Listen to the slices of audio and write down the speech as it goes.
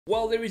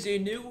Well, there is a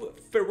new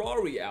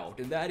Ferrari out,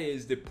 and that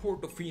is the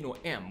Portofino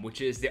M, which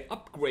is the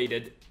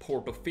upgraded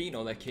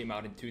Portofino that came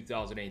out in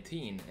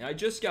 2018. And I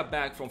just got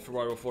back from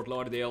Ferrari Fort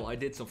Lauderdale. I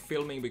did some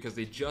filming because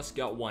they just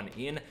got one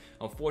in.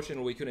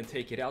 Unfortunately, we couldn't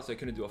take it out, so I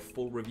couldn't do a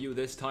full review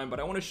this time. But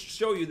I want to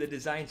show you the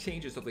design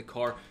changes of the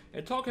car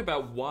and talk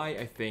about why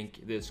I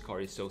think this car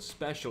is so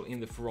special in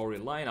the Ferrari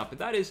lineup. And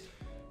that is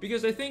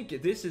because I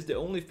think this is the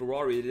only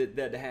Ferrari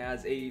that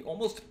has a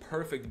almost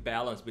perfect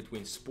balance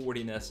between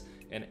sportiness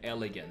and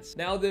elegance.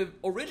 Now, the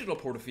original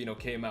Portofino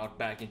came out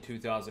back in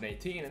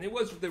 2018, and it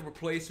was the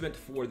replacement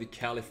for the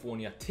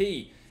California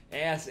T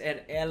as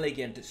an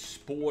elegant,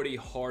 sporty,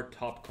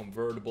 hardtop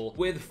convertible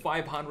with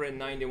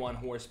 591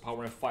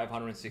 horsepower and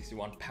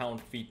 561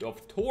 pound-feet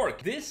of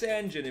torque. This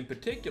engine in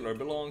particular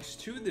belongs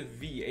to the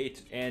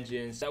V8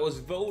 engines that was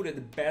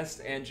voted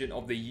best engine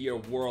of the year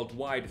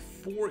worldwide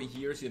 4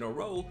 years in a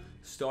row,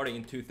 starting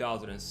in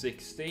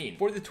 2016.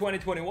 For the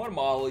 2021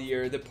 model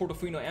year, the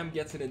Portofino M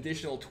gets an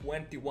additional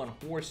 21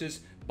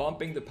 horses,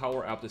 bumping the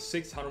power up to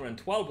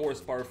 612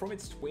 horsepower from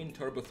its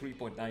twin-turbo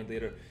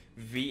 3.9-liter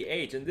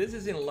V8. And this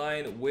is in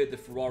line with the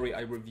Ferrari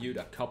I reviewed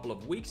a couple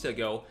of weeks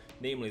ago,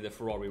 namely the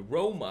Ferrari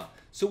Roma.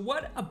 So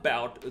what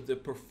about the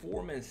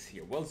performance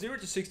here? Well, 0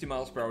 to 60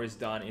 miles per hour is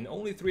done in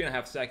only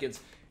 3.5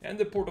 seconds, and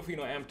the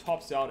Portofino M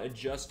tops out at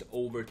just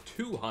over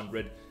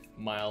 200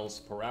 miles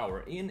per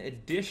hour. In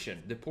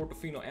addition, the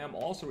Portofino M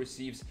also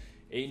receives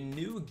a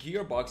new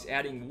gearbox,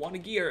 adding one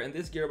gear, and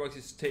this gearbox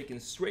is taken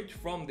straight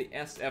from the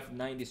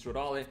SF90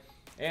 Stradale.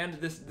 And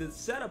the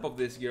setup of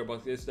this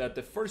gearbox is that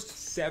the first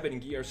 7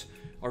 gears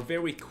are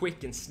very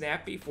quick and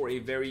snappy for a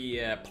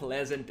very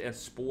pleasant and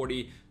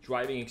sporty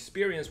driving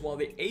experience, while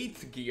the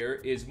 8th gear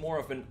is more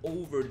of an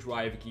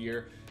overdrive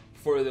gear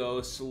for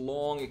those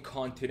long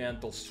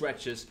continental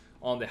stretches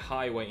on the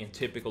highway in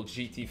typical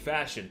GT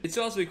fashion. It's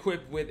also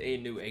equipped with a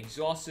new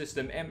exhaust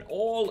system, and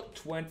all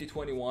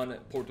 2021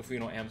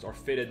 Portofino M's are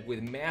fitted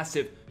with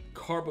massive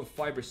carbon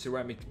fiber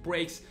ceramic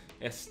brakes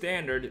as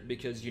standard,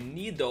 because you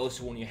need those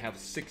when you have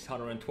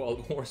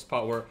 612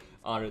 horsepower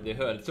under the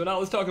hood. So now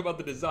let's talk about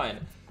the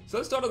design. So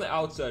let's start on the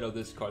outside of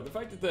this car. The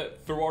fact that the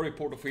Ferrari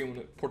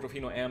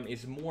Portofino M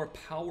is more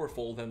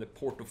powerful than the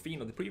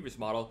Portofino, the previous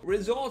model,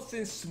 results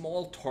in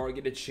small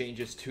targeted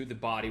changes to the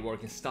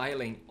bodywork and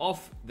styling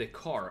of the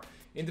car.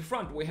 In the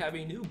front, we have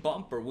a new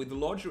bumper with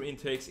larger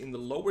intakes in the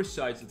lower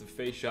sides of the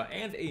fascia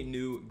and a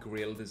new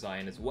grille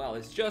design as well.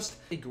 It's just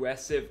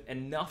aggressive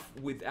enough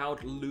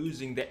without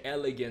losing the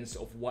elegance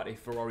of what a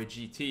Ferrari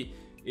GT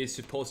is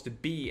supposed to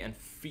be and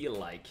feel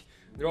like.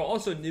 There are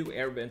also new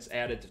air vents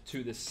added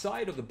to the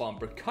side of the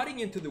bumper, cutting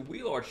into the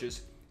wheel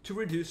arches to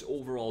reduce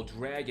overall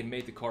drag and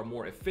make the car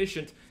more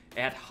efficient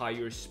at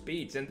higher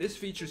speeds. And this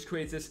feature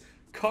creates this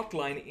cut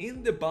line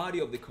in the body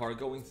of the car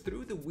going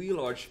through the wheel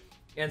arch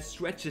and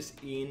stretches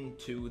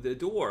into the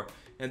door.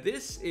 And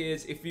this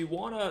is, if you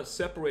want to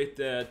separate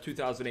the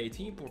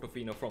 2018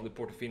 Portofino from the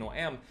Portofino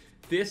M,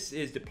 this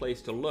is the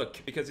place to look,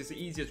 because it's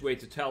the easiest way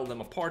to tell them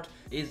apart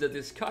is that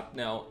this cut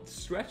now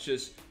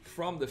stretches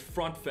from the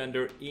front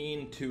fender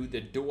into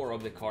the door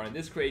of the car, and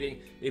this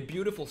creating a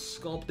beautiful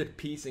sculpted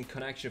piece and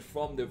connection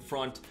from the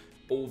front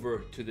over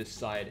to the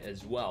side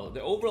as well.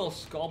 The overall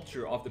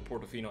sculpture of the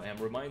Portofino M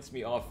reminds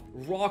me of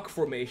rock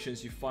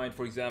formations you find,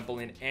 for example,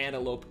 in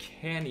Antelope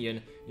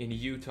Canyon in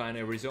Utah and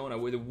Arizona,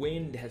 where the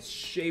wind has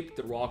shaped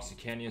the rocks and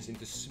canyons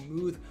into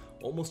smooth,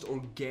 almost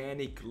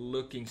organic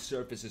looking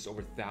surfaces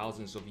over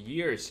thousands of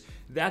years.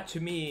 That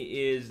to me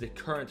is the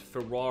current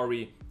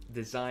Ferrari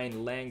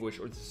design language,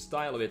 or the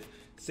style of it.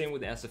 Same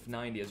with the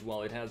SF90 as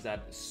well. It has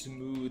that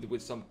smooth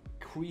with some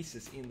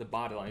creases in the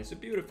bodyline. It's a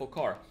beautiful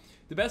car.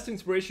 The best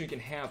inspiration you can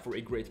have for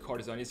a great car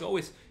design is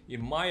always,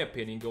 in my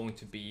opinion, going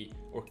to be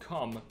or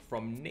come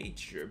from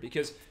nature,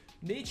 because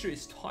nature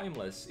is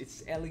timeless.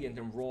 It's elegant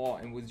and raw,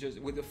 and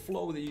with a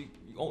flow that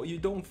you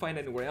don't find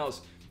anywhere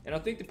else. And I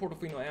think the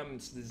Portofino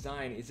M's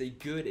design is a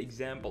good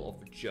example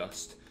of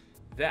just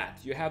that.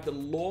 You have the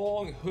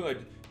long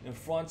hood and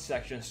front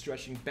section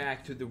stretching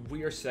back to the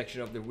rear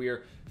section of the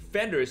rear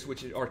fenders,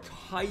 which are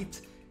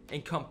tight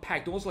and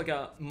compact, almost like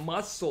a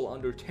muscle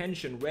under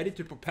tension, ready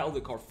to propel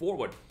the car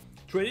forward.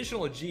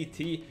 Traditional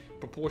GT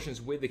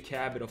proportions, with the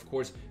cabin, of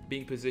course,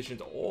 being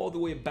positioned all the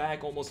way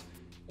back, almost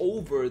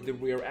over the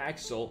rear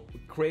axle,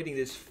 creating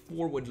this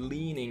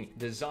forward-leaning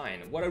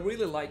design. What I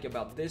really like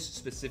about this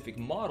specific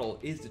model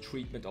is the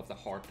treatment of the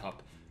hardtop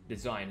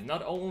design.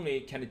 Not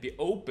only can it be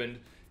opened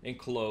and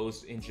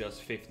closed in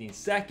just 15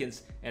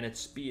 seconds and at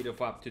speed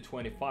of up to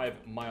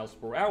 25 miles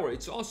per hour,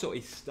 it's also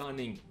a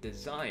stunning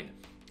design.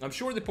 I'm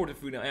sure the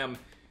Portofino M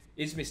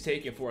is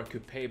mistaken for a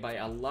coupe by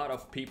a lot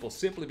of people,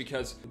 simply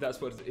because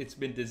that's what it's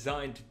been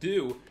designed to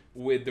do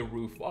with the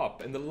roof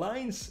up. And the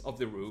lines of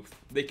the roof,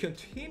 they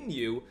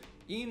continue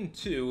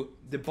into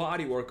the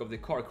bodywork of the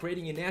car,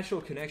 creating a natural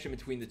connection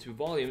between the two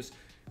volumes,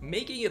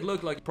 making it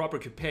look like a proper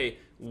coupe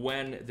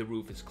when the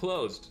roof is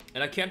closed.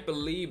 And I can't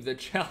believe the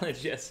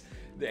challenges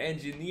the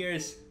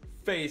engineers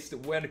faced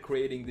when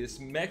creating this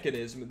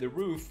mechanism. The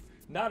roof,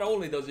 not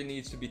only does it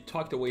need to be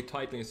tucked away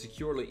tightly and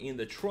securely in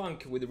the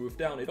trunk with the roof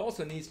down, it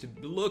also needs to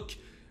look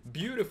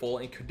beautiful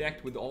and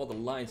connect with all the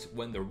lines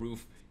when the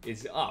roof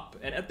is up.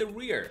 And at the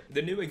rear,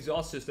 the new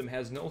exhaust system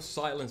has no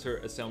silencer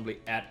assembly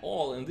at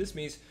all, and this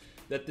means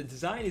that the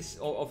design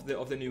of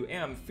the new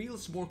M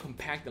feels more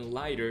compact and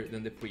lighter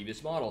than the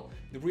previous model.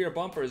 The rear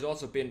bumper has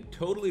also been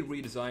totally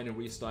redesigned and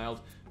restyled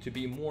to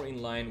be more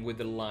in line with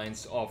the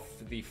lines of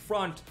the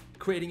front,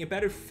 creating a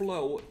better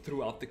flow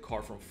throughout the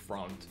car from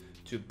front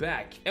to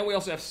back. And we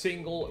also have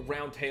single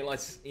round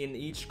taillights in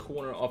each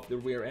corner of the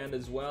rear end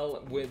as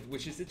well,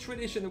 which is the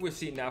tradition that we've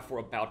seen now for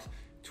about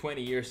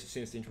 20 years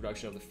since the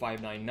introduction of the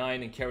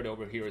 599, and carried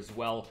over here as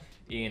well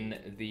in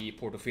the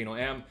Portofino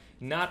M.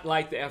 Not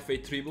like the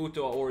F8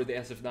 Tributo or the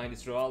SF90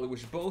 Stradale,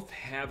 which both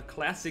have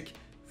classic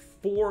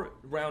 4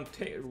 round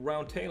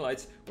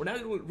taillights, or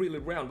not really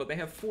round, but they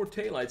have 4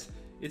 taillights.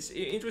 It's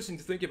interesting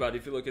to think about.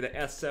 If you look at the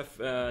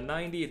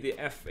SF90, the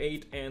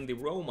F8, and the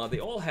Roma, they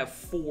all have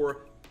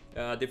 4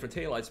 different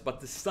taillights, but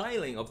the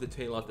styling of the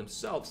taillight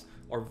themselves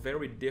are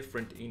very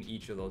different in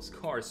each of those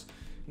cars.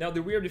 Now,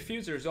 the rear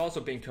diffuser has also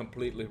been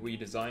completely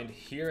redesigned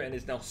here and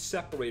is now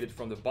separated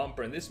from the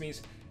bumper, and this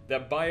means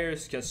that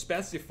buyers can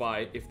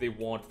specify if they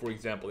want, for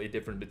example, a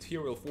different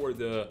material for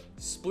the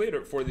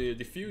splitter, for the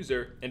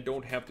diffuser, and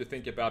don't have to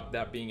think about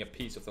that being a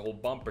piece of the whole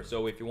bumper.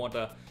 So if you want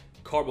a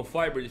carbon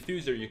fiber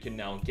diffuser, you can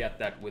now get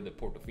that with the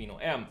Portofino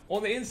M.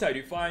 On the inside,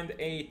 you find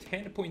a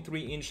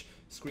 10.3-inch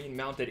screen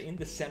mounted in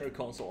the center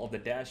console of the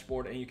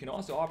dashboard, and you can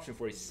also option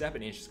for a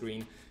 7-inch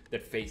screen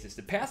that faces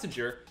the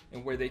passenger,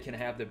 and where they can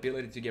have the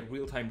ability to get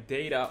real-time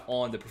data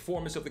on the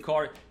performance of the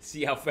car,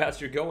 see how fast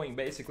you're going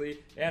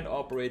basically, and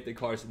operate the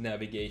car's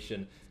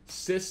navigation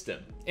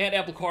system. And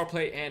Apple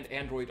CarPlay and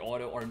Android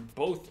Auto are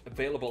both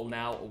available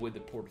now with the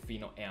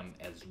Portofino M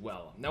as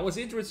well. Now, what's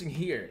interesting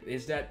here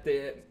is that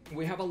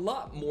we have a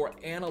lot more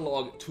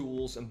analog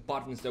tools and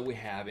buttons that we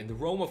have in the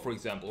Roma, for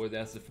example, or the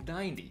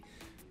SF90.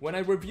 When I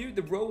reviewed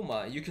the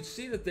Roma, you could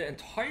see that the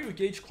entire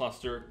gauge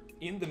cluster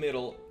in the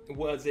middle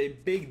was a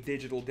big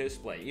digital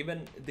display,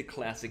 even the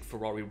classic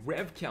Ferrari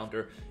rev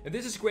counter. And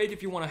this is great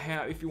if you want to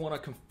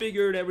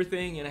configure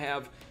everything and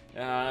have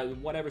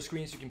whatever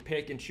screens you can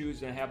pick and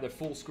choose and have the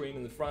full screen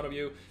in the front of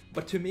you.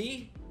 But to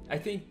me, I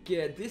think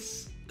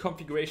this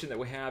configuration that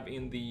we have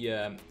in the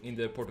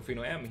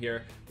Portofino M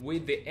here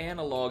with the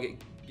analog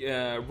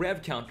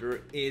rev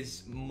counter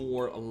is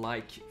more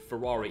like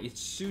Ferrari. It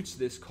suits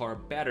this car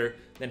better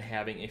than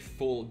having a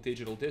full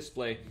digital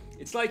display.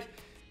 It's like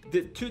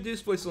the 2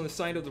 displays on the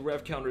side of the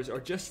rev counters are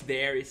just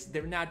there.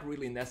 They're not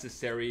really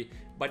necessary,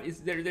 but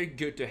they're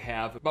good to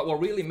have. But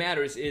what really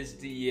matters is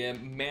the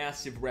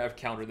massive rev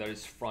counter that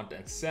is front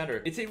and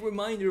center. It's a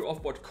reminder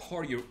of what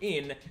car you're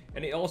in,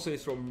 and it also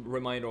is a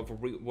reminder of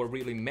what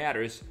really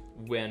matters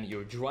when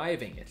you're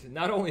driving it.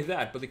 Not only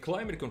that, but the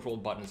climate control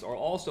buttons are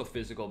also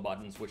physical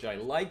buttons, which I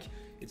like.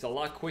 It's a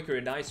lot quicker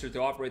and nicer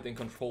to operate than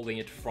controlling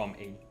it from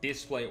a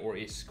display or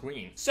a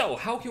screen. So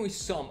how can we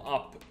sum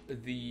up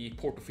the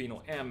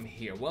Portofino M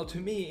here? Well, to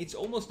me, it's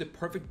almost the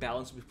perfect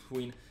balance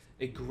between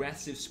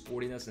aggressive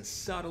sportiness and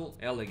subtle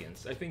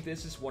elegance. I think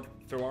this is what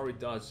Ferrari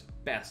does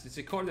best. It's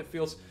a car that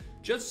feels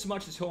just as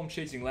much as home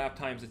chasing lap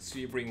times at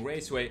Sebring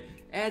Raceway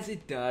as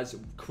it does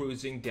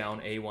cruising down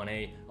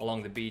A1A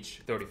along the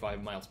beach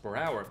 35 miles per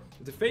hour.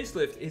 The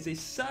facelift is a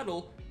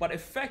subtle but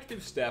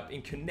effective step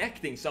in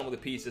connecting some of the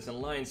pieces and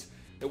lines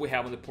that we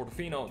have on the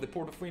Portofino. The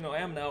Portofino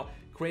M now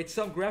creates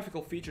some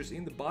graphical features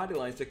in the body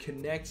lines that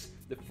connects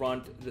the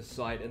front, the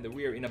side, and the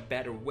rear in a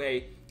better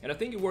way. And I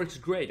think it works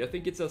great. I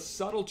think it's a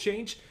subtle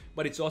change,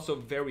 but it's also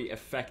very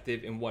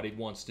effective in what it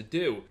wants to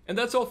do. And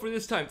that's all for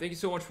this time. Thank you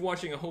so much for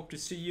watching. I hope to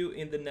see you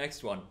in the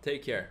next one.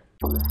 Take care.